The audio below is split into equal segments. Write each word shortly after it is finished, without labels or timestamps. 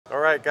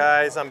right,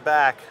 guys, I'm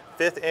back.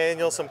 5th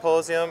Annual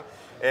Symposium,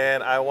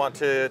 and I want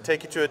to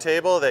take you to a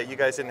table that you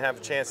guys didn't have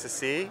a chance to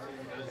see.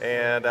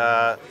 And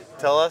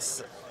tell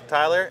us,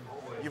 Tyler,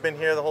 you've been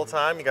here the whole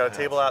time. You got a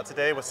table out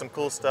today with some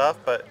cool stuff,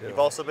 but you've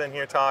also been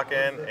here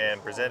talking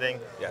and presenting,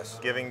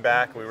 giving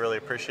back. We really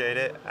appreciate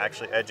it,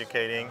 actually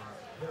educating,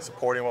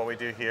 supporting what we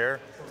do here.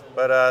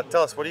 But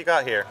tell us, what do you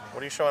got here?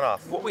 What are you showing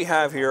off? What we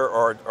have here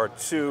are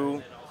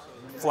two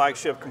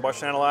flagship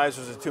combustion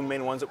analyzers, the two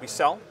main ones that we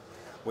sell.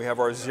 We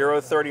have our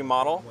 030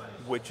 model,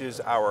 which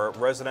is our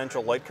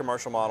residential light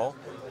commercial model,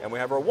 and we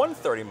have our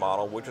 130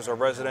 model, which is our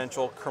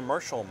residential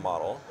commercial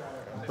model.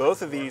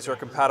 Both of these are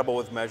compatible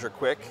with Measure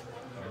Quick.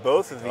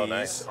 Both of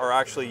these are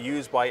actually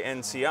used by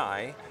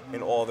NCI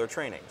in all their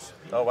trainings.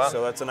 Oh wow!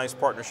 So that's a nice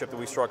partnership that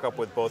we struck up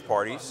with both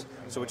parties.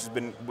 So which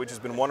has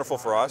been wonderful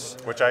for us.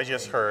 Which I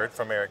just heard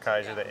from Eric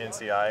Kaiser that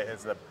NCI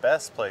is the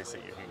best place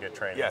that you can get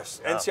training.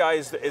 Yes,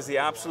 NCI is the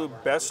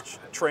absolute best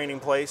training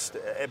place,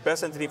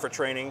 best entity for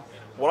training.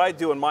 What I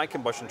do in my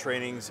combustion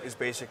trainings is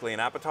basically an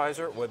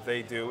appetizer. What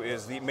they do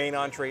is the main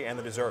entree and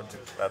the dessert.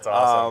 That's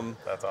awesome.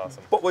 That's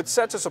awesome. But what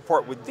sets us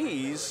apart with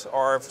these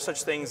are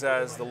such things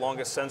as the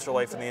longest sensor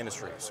life in the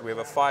industry. So we have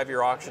a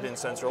 5-year oxygen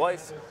sensor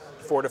life,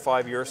 4 to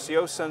 5 year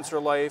CO sensor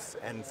life,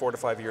 and 4 to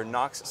 5 year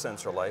NOx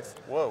sensor life.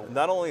 Whoa.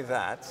 Not only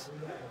that,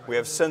 we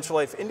have sensor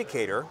life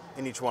indicator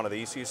in each one of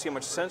these, so you see how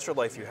much sensor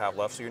life you have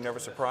left, so you're never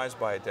surprised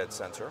by a dead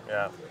sensor.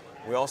 Yeah.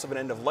 We also have an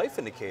end-of-life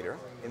indicator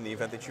in the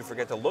event that you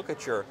forget to look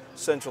at your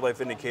sensor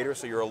life indicator,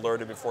 so you're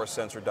alerted before a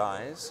sensor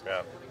dies.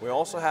 Yeah. We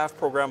also have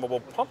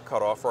programmable pump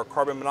cutoff for a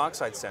carbon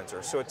monoxide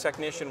sensor, so a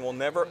technician will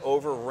never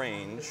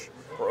overrange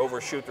or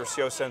overshoot their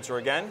CO sensor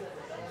again.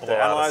 The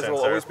analyzer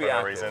will always be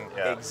active.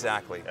 Yeah.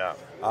 Exactly. Yeah.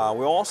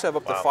 We also have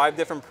up to 5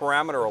 different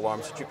parameter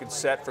alarms that you can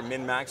set for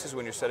min-maxes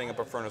when you're setting up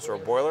a furnace or a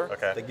boiler.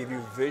 Okay. They give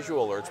you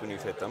visual alerts when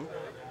you've hit them.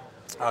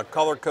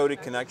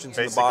 Color-coded connections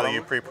in the bottom. Basically,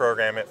 you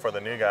pre-program it for the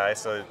new guy,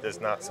 so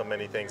there's not so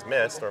many things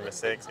missed or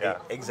mistakes. Yeah.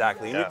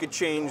 Exactly. And you could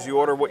change the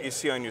order of what you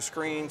see on your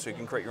screen, so you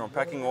can create your own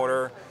pecking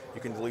order.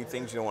 You can delete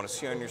things you don't want to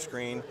see on your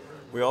screen.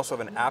 We also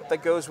have an app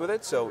that goes with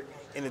it. So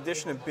in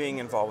addition to being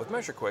involved with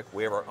Measure Quick,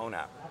 we have our own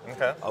app.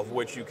 Okay. Of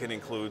which you can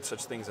include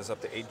such things as up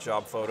to 8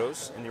 job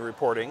photos in your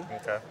reporting.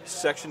 Okay.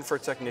 Section for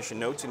technician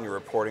notes in your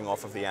reporting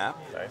off of the app.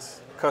 Nice.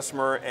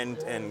 Customer and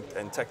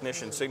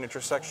technician signature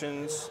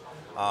sections.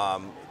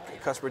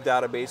 Customer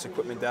database,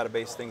 equipment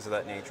database, things of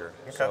that nature.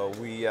 Okay. So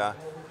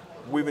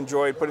we've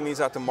enjoyed putting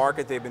these out to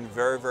market. They've been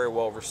very, very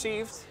well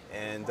received,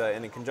 and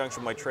in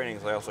conjunction with my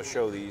trainings, I also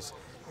show these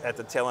at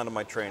the tail end of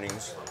my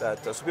trainings,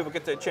 so people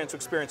get the chance to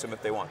experience them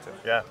if they want to.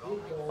 Yeah,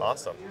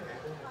 awesome.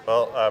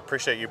 Well,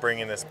 appreciate you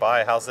bringing this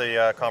by. How's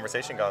the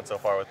conversation gone so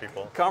far with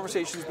people?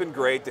 Conversation's been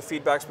great. The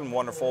feedback's been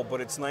wonderful,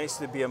 but it's nice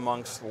to be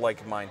amongst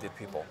like-minded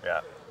people. Yeah.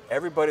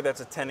 Everybody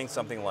that's attending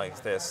something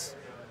like this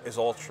is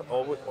they're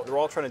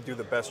all trying to do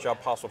the best job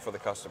possible for the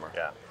customer.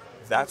 Yeah.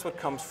 That's what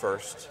comes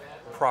first.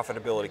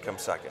 Profitability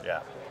comes second.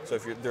 Yeah. So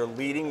if they're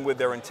leading with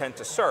their intent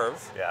to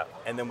serve,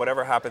 and then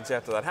whatever happens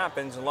after that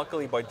happens, and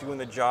luckily by doing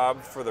the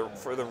job for the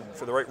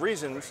right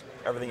reasons,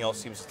 everything else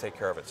seems to take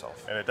care of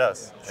itself. And it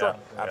does. Sure,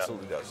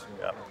 absolutely does.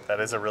 Yeah,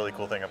 that is a really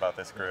cool thing about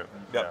this group.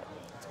 Yep.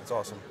 It's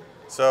awesome.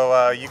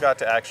 So you got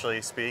to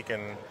actually speak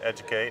and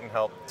educate and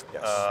help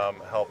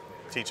help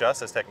teach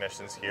us as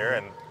technicians here.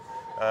 And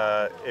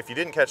if you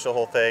didn't catch the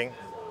whole thing,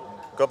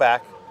 go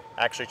back,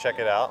 actually check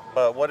it out.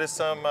 But what are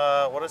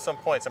some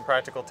points, some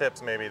practical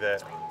tips maybe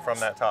that from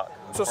that talk?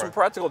 So some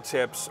practical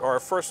tips are,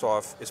 first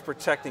off, is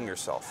protecting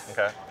yourself.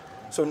 Okay.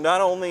 So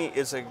not only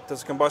does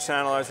a combustion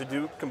analyzer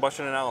do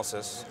combustion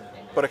analysis,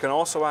 but it can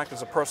also act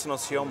as a personal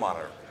CO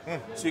monitor.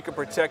 So you can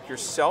protect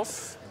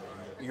yourself,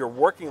 your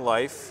working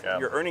life,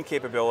 your earning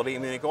capability,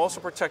 and then it can also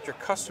protect your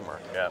customer,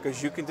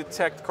 because you can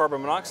detect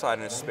carbon monoxide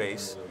in a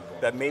space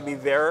that maybe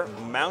their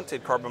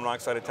mounted carbon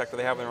monoxide detector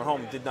they have in their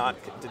home did not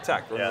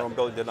detect, or their own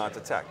building did not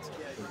detect.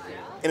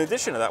 In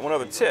addition to that, one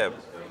other tip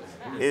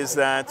is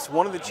that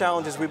one of the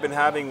challenges we've been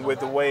having with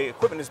the way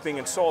equipment is being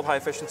installed, high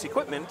efficiency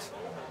equipment,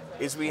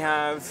 is we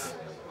have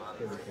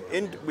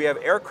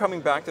air coming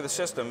back to the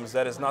systems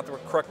that is not the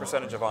correct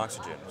percentage of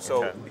oxygen.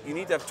 So you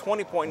need to have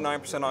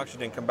 20.9%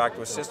 oxygen come back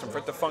to a system for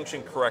it to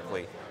function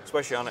correctly,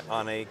 especially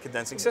on a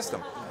condensing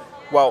system.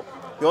 Well,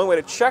 the only way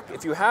to check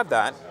if you have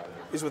that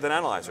is with an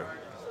analyzer.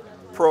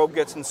 Probe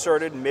gets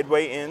inserted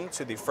midway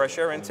into the fresh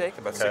air intake,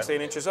 about 6 to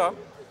 8 inches up,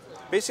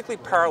 basically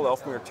parallel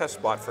from your test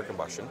spot for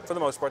combustion, for the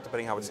most part,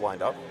 depending how it's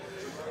lined up.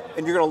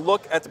 And you're going to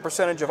look at the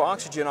percentage of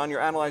oxygen on your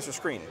analyzer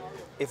screen.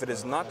 If it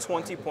is not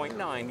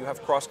 20.9, you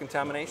have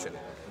cross-contamination,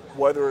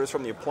 whether it is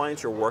from the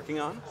appliance you're working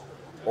on,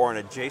 or an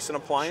adjacent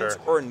appliance,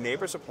 or a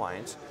neighbor's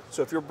appliance.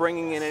 So if you're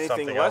bringing in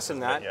anything less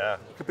than that,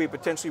 you could be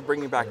potentially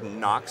bringing back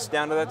NOx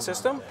down to that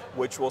system,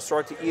 which will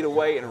start to eat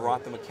away and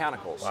rot the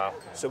mechanicals. Wow.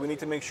 So we need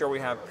to make sure we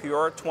have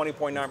pure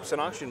 20.9%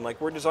 oxygen. Like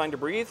we're designed to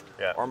breathe,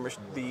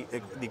 the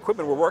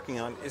equipment we're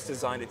working on is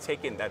designed to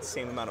take in that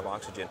same amount of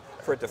oxygen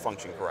for it to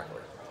function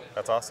correctly.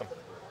 That's awesome.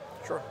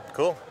 Sure.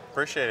 Cool.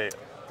 Appreciate it.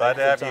 Glad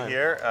to have you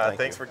here.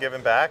 Thanks for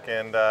giving back,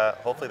 and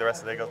hopefully the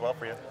rest of the day goes well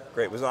for you.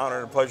 Great. It was an honor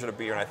and a pleasure to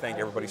be here, and I thank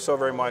everybody so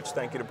very much.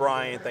 Thank you to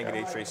Brian. Thank you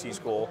to HVAC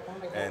School,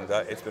 and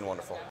it's been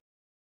wonderful.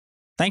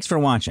 Thanks for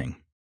watching.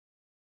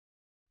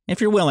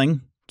 If you're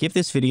willing, give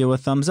this video a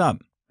thumbs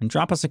up and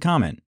drop us a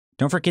comment.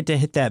 Don't forget to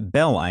hit that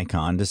bell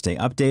icon to stay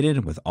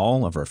updated with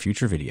all of our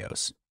future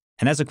videos.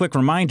 And as a quick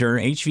reminder,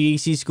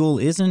 HVAC School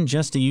isn't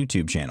just a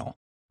YouTube channel.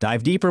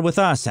 Dive deeper with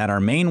us at our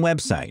main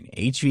website,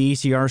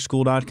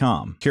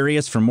 hvacrschool.com.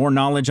 Curious for more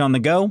knowledge on the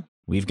go?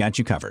 We've got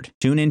you covered.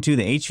 Tune into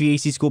the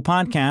HVAC School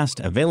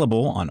podcast,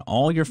 available on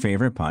all your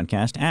favorite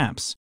podcast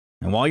apps.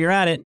 And while you're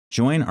at it,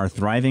 join our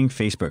thriving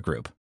Facebook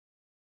group.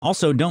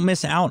 Also, don't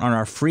miss out on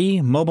our free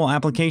mobile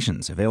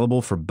applications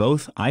available for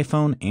both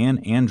iPhone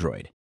and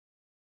Android.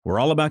 We're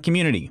all about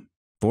community,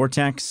 for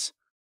techs,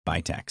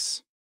 by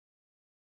techs.